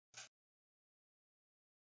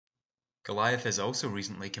Goliath has also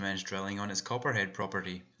recently commenced drilling on its Copperhead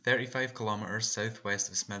property, 35 kilometers southwest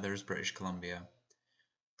of Smithers, British Columbia.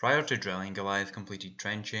 Prior to drilling, Goliath completed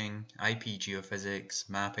trenching, IP geophysics,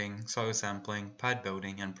 mapping, soil sampling, pad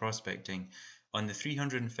building, and prospecting on the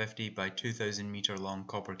 350 by 2,000 meter long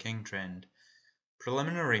Copper King trend.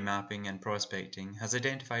 Preliminary mapping and prospecting has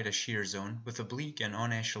identified a shear zone with oblique and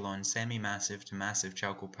on-echelon semi-massive to massive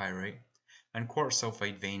chalcopyrite and quartz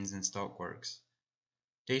sulfide veins and stockworks.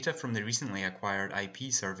 Data from the recently acquired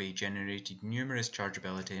IP survey generated numerous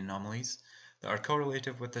chargeability anomalies that are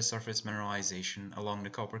correlative with the surface mineralization along the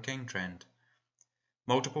Copper King trend.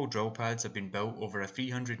 Multiple drill pads have been built over a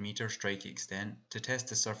 300-meter strike extent to test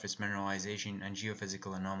the surface mineralization and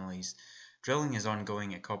geophysical anomalies. Drilling is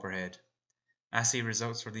ongoing at Copperhead. Assay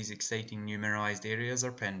results for these exciting new mineralized areas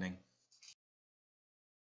are pending.